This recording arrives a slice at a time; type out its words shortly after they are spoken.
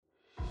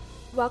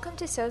Welcome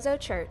to Sozo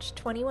Church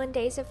 21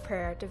 Days of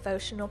Prayer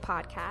devotional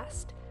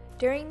podcast.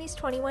 During these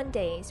 21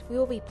 days, we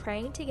will be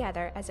praying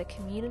together as a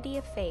community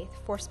of faith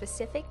for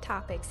specific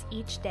topics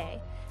each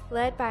day,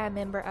 led by a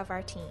member of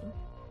our team.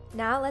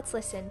 Now let's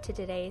listen to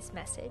today's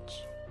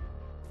message.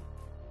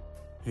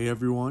 Hey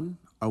everyone,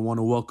 I want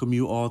to welcome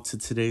you all to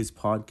today's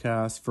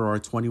podcast for our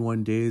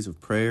 21 days of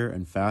prayer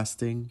and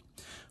fasting.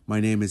 My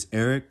name is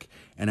Eric,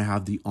 and I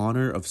have the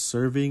honor of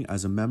serving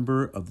as a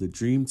member of the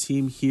dream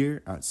team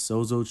here at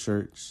Sozo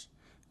Church.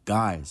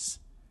 Guys,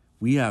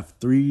 we have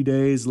 3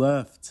 days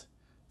left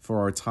for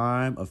our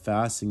time of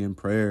fasting and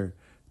prayer.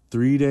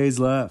 3 days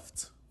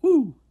left.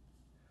 Woo!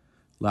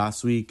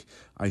 Last week,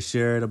 I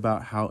shared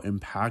about how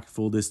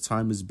impactful this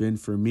time has been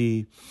for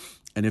me.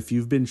 And if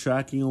you've been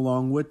tracking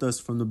along with us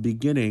from the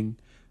beginning,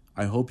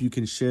 I hope you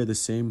can share the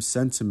same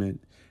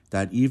sentiment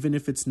that even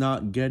if it's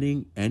not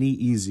getting any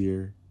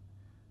easier,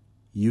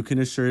 you can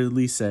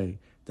assuredly say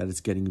that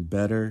it's getting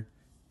better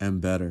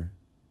and better.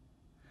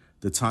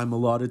 The time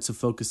allotted to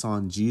focus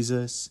on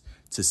Jesus,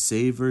 to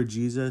savor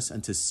Jesus,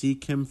 and to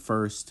seek Him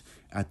first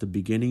at the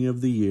beginning of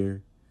the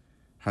year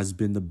has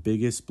been the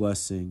biggest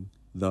blessing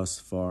thus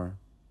far.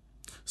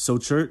 So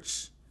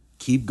church,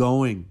 keep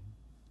going.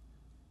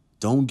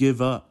 Don't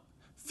give up.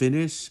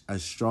 Finish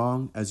as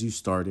strong as you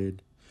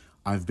started.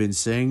 I've been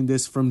saying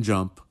this from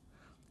jump.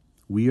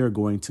 We are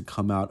going to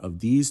come out of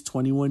these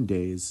 21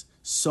 days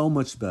so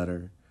much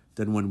better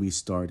than when we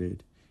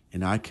started.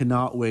 And I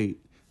cannot wait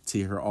to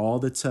hear all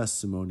the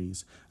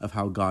testimonies of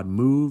how God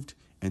moved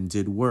and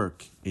did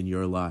work in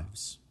your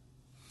lives.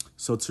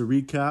 So to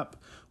recap,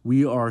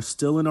 we are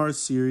still in our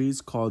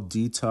series called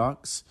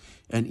Detox,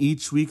 and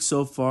each week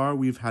so far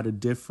we've had a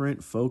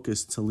different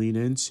focus to lean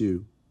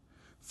into.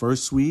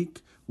 First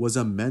week was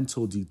a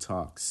mental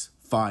detox,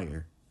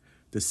 fire.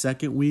 The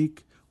second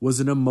week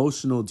was an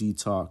emotional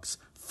detox,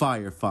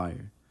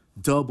 fire,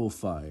 double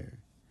fire.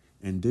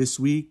 And this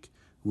week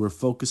we're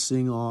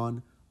focusing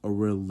on a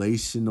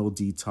relational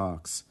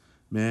detox.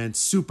 Man,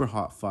 super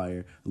hot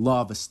fire,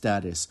 lava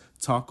status,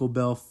 Taco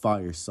Bell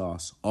fire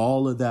sauce,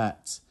 all of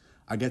that.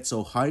 I get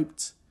so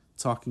hyped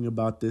talking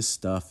about this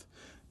stuff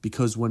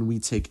because when we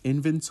take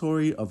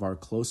inventory of our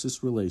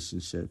closest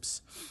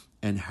relationships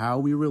and how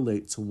we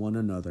relate to one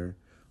another,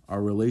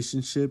 our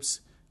relationships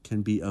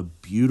can be a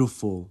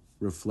beautiful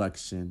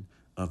reflection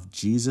of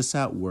Jesus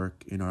at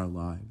work in our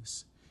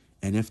lives.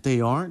 And if they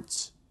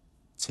aren't,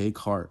 take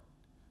heart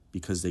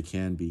because they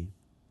can be.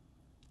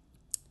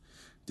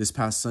 This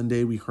past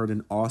Sunday, we heard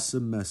an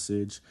awesome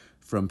message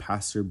from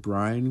Pastor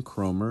Brian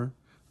Cromer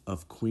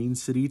of Queen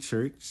City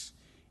Church,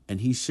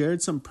 and he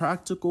shared some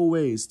practical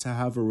ways to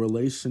have a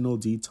relational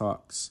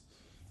detox.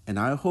 And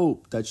I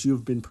hope that you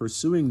have been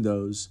pursuing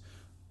those,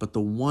 but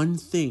the one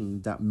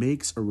thing that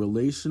makes a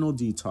relational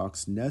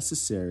detox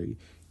necessary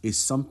is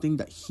something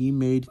that he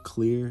made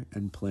clear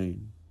and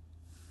plain.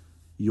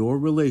 Your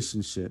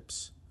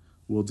relationships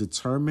will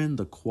determine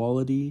the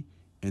quality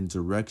and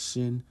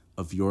direction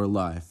of your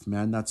life.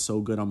 Man, that's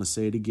so good. I'm going to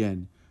say it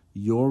again.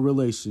 Your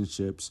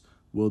relationships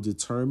will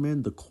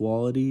determine the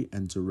quality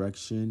and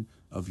direction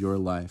of your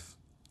life.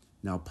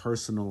 Now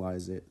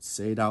personalize it.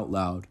 Say it out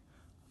loud.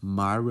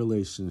 My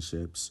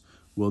relationships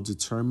will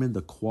determine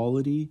the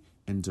quality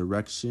and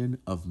direction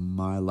of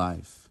my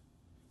life.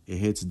 It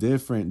hits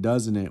different,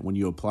 doesn't it, when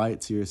you apply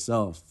it to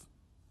yourself?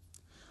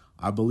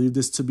 I believe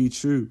this to be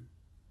true.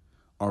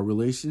 Our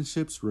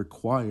relationships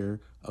require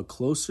a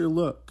closer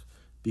look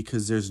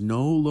because there's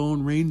no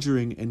lone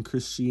rangering in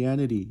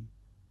Christianity.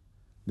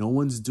 No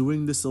one's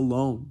doing this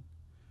alone.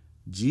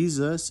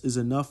 Jesus is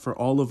enough for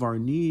all of our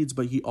needs,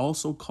 but He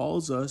also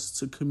calls us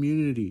to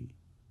community.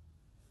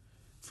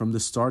 From the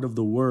start of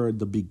the word,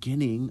 the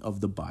beginning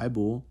of the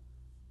Bible,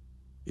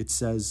 it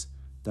says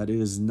that it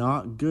is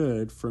not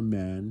good for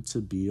man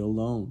to be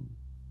alone.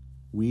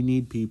 We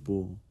need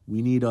people.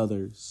 We need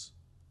others.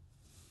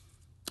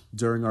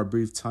 During our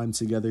brief time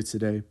together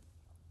today,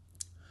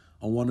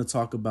 I want to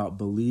talk about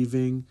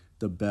believing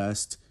the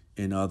best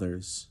in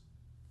others.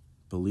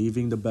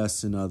 Believing the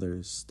best in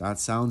others. That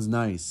sounds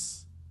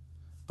nice.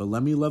 But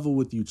let me level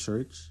with you,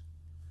 church.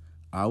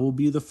 I will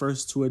be the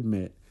first to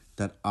admit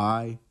that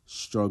I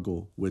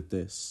struggle with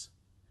this.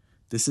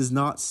 This is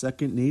not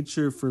second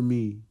nature for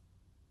me.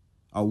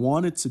 I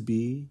want it to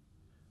be,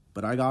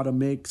 but I got to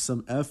make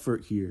some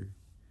effort here.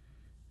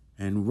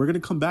 And we're going to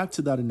come back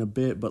to that in a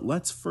bit, but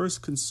let's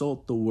first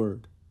consult the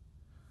word.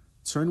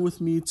 Turn with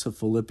me to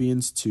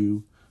Philippians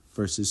 2,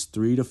 verses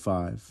 3 to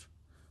 5.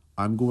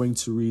 I'm going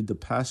to read the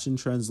Passion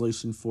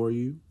Translation for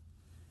you.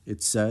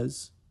 It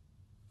says,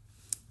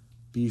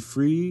 "Be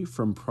free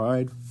from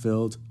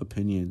pride-filled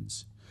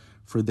opinions,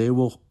 for they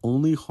will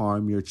only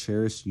harm your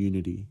cherished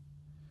unity.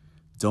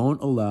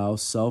 Don't allow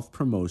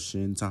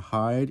self-promotion to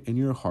hide in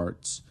your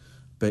hearts,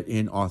 but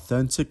in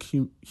authentic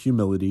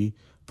humility,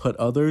 put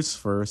others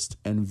first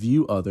and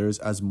view others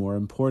as more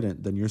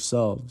important than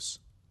yourselves.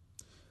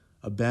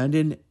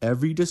 Abandon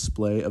every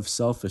display of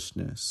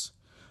selfishness.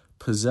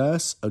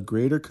 Possess a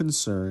greater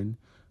concern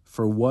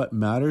for what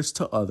matters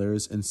to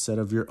others instead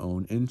of your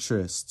own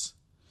interests.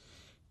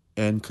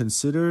 and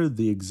consider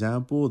the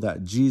example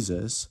that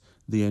Jesus,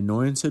 the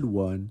Anointed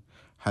One,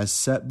 has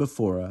set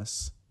before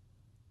us.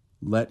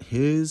 Let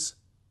his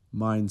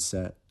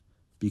mindset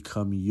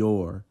become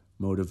your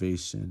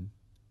motivation.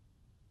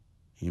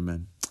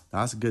 Amen.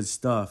 That's good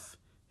stuff.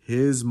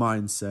 His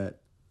mindset,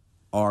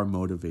 our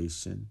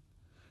motivation.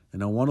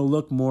 And I want to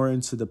look more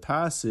into the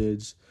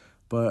passage,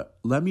 but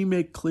let me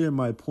make clear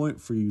my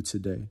point for you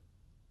today.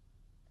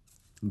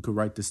 You could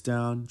write this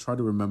down, try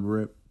to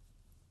remember it.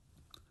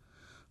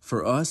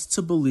 For us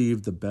to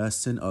believe the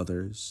best in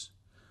others,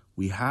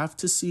 we have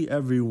to see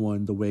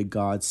everyone the way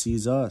God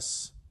sees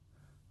us,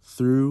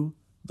 through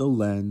the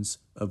lens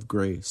of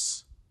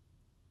grace.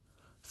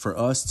 For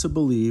us to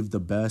believe the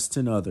best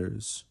in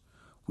others,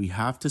 we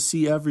have to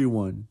see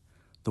everyone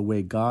the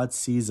way God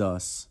sees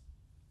us,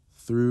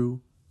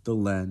 through the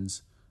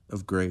lens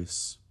of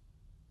grace.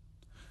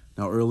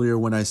 Now, earlier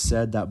when I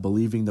said that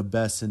believing the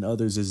best in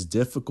others is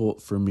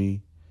difficult for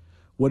me,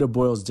 what it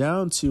boils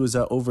down to is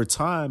that over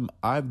time,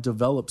 I've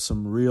developed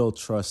some real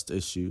trust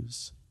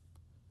issues.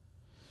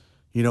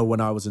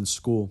 When I was in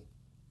school,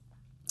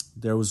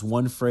 there was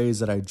one phrase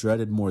that I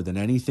dreaded more than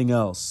anything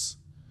else.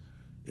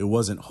 It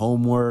wasn't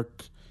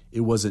homework.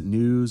 It wasn't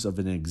news of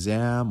an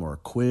exam or a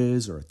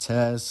quiz or a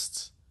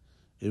test.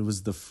 It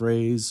was the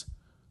phrase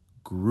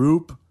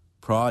group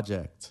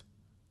project.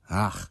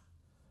 I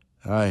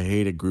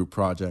hated group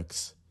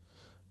projects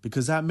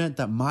because that meant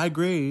that my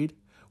grade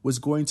was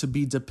going to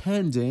be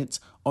dependent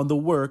on the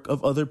work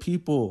of other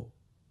people.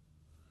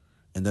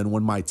 And then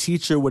when my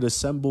teacher would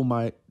assemble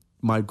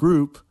my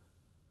group,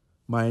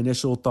 my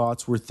initial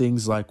thoughts were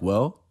things like,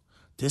 well,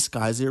 this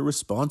guy's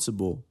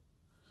irresponsible.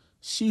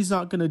 She's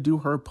not going to do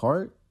her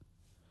part.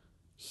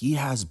 He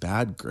has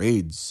bad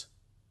grades.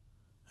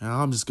 And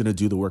I'm just going to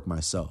do the work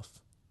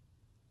myself.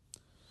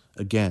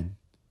 Again,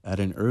 at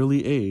an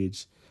early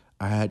age,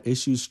 I had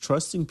issues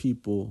trusting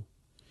people.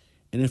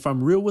 And if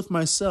I'm real with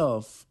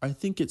myself, I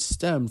think it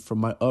stemmed from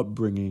my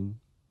upbringing.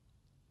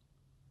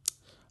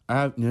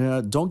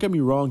 Don't get me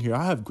wrong here.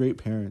 I have great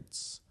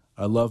parents.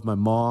 I love my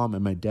mom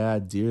and my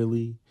dad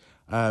dearly.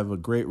 I have a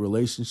great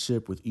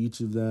relationship with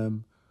each of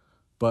them.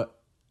 But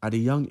at a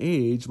young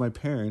age, my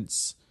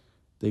parents,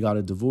 they got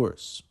a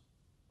divorce.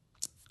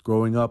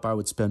 Growing up, I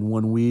would spend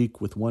 1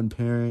 week with one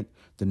parent,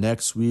 the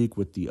next week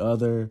with the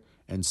other,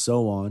 and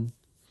so on.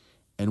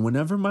 And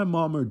whenever my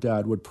mom or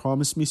dad would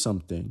promise me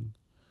something,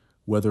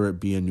 whether it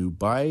be a new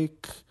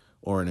bike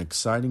or an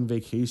exciting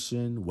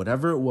vacation,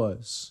 whatever it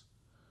was,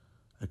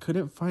 I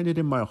couldn't find it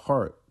in my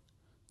heart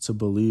to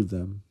believe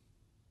them.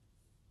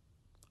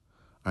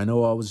 I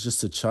know I was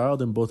just a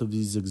child in both of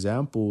these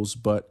examples,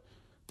 but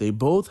they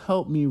both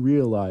helped me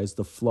realize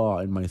the flaw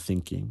in my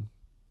thinking.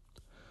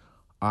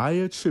 I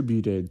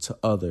attributed to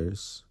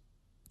others,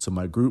 to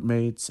my group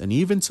mates, and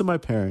even to my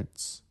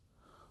parents,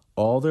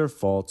 all their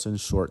faults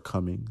and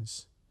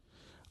shortcomings.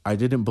 I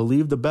didn't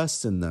believe the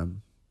best in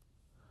them.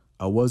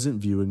 I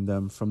wasn't viewing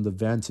them from the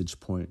vantage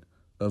point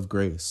of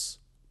grace.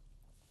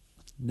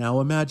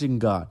 Now imagine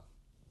God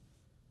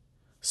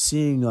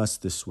seeing us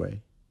this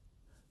way,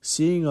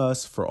 seeing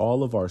us for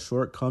all of our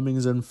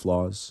shortcomings and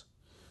flaws,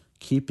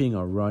 keeping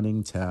a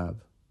running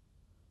tab.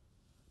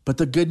 But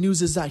the good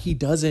news is that He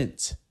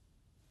doesn't.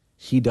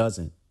 He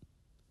doesn't.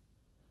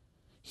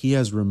 He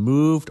has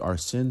removed our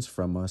sins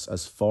from us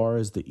as far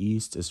as the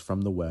east is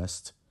from the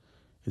west,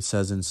 it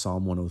says in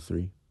Psalm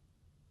 103.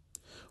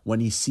 When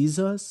He sees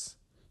us,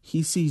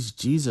 He sees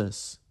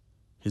Jesus,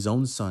 His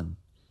own Son,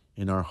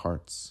 in our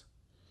hearts.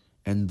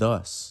 And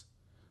thus,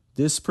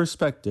 this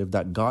perspective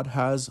that God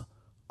has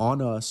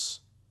on us,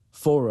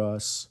 for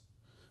us,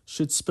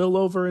 should spill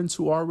over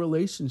into our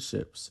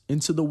relationships,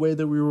 into the way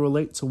that we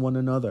relate to one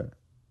another.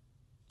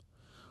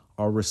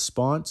 Our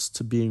response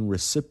to being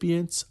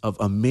recipients of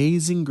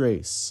amazing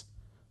grace,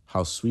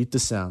 how sweet the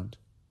sound,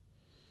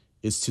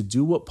 is to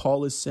do what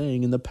Paul is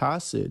saying in the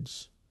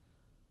passage.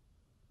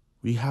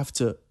 We have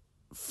to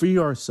free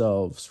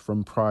ourselves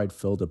from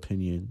pride-filled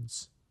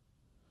opinions.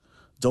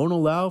 Don't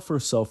allow for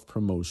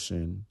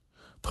self-promotion.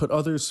 Put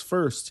others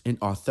first in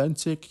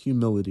authentic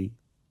humility.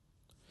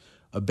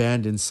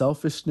 Abandon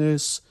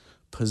selfishness.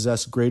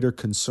 Possess greater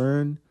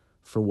concern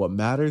for what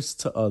matters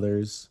to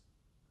others.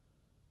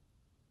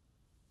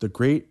 The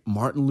great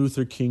Martin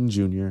Luther King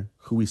Jr.,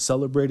 who we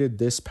celebrated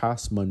this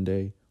past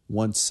Monday,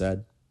 once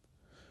said,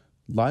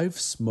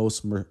 "Life's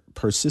most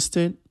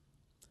persistent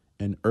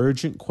and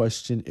urgent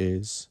question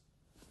is,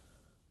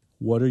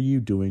 what are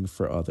you doing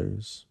for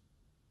others?"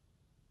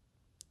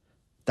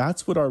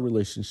 That's what our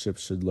relationship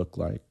should look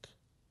like.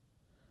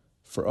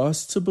 For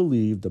us to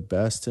believe the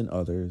best in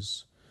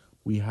others,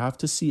 we have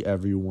to see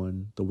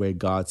everyone the way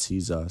God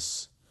sees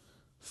us,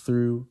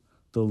 through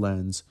the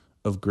lens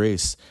of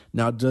grace.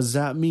 Now, does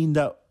that mean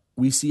that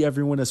we see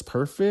everyone as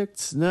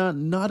perfect? No,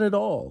 not at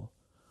all.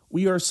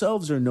 We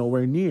ourselves are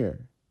nowhere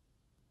near.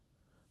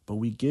 But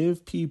we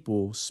give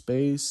people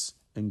space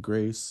and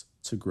grace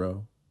to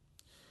grow.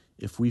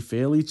 If we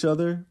fail each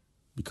other,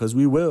 because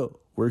we will,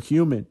 we're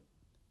human,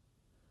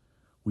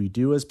 we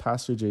do as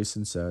Pastor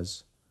Jason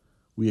says,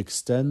 we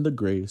extend the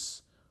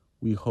grace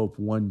we hope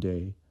one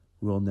day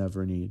we'll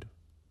never need.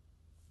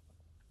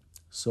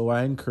 So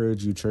I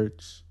encourage you,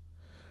 church,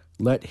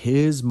 let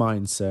his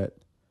mindset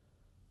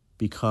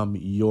become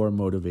your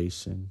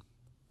motivation.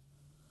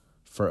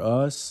 For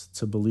us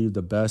to believe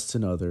the best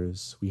in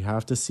others, we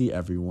have to see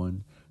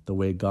everyone the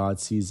way God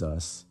sees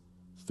us,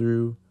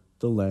 through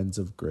the lens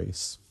of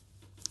grace.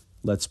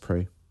 Let's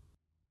pray.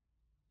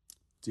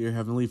 Dear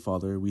Heavenly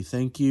Father, we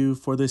thank you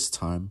for this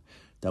time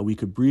that we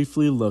could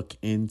briefly look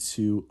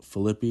into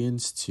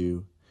Philippians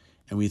 2.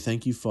 And we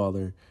thank you,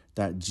 Father,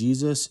 that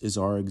Jesus is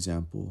our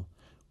example.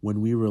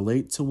 When we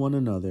relate to one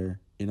another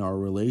in our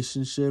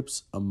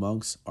relationships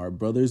amongst our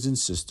brothers and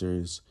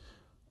sisters,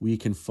 we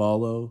can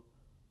follow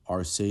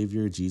our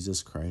Savior,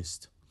 Jesus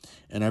Christ.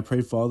 And I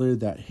pray, Father,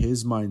 that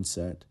his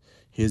mindset,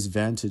 his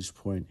vantage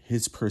point,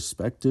 his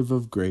perspective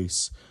of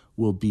grace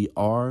will be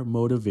our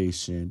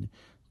motivation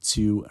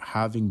to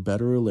having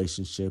better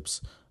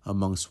relationships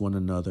amongst one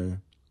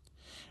another.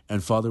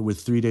 And Father,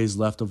 with 3 days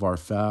left of our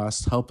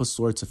fast, help us,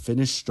 Lord, to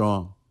finish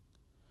strong.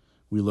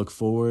 We look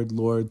forward,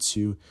 Lord,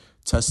 to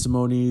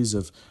testimonies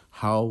of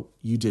how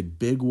you did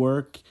big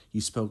work.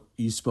 You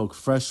spoke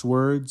fresh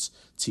words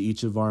to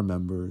each of our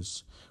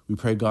members. We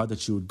pray, God,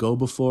 that you would go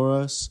before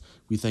us.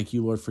 We thank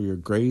you, Lord, for your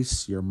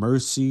grace, your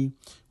mercy.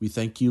 We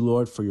thank you,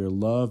 Lord, for your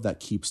love that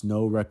keeps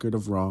no record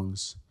of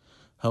wrongs.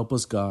 Help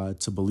us, God,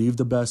 to believe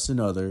the best in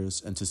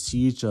others and to see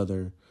each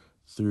other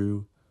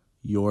through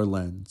your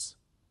lens.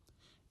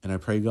 And I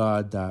pray,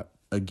 God, that,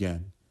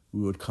 again,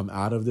 we would come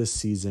out of this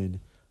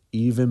season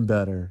even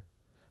better,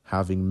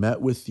 having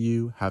met with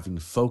you, having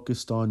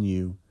focused on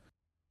you.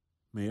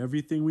 May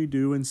everything we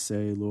do and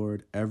say,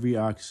 Lord, every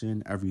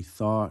action, every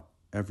thought,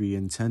 every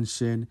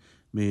intention,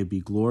 may it be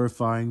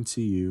glorifying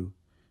to you.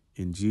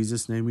 In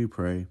Jesus' name we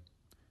pray.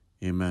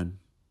 Amen.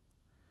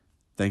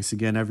 Thanks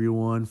again,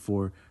 everyone,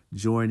 for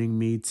joining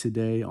me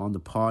today on the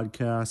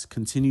podcast.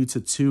 Continue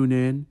to tune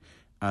in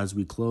as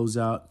we close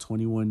out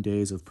 21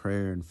 days of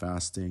prayer and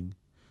fasting.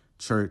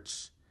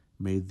 Church,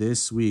 may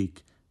this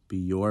week be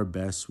your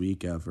best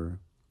week ever.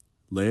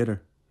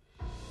 Later.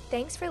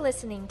 Thanks for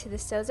listening to the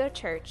Sozo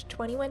Church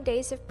 21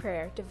 Days of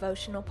Prayer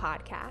devotional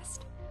podcast.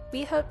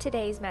 We hope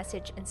today's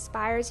message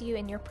inspires you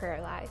in your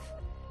prayer life.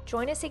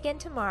 Join us again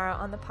tomorrow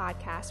on the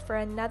podcast for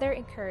another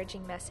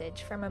encouraging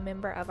message from a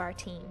member of our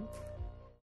team.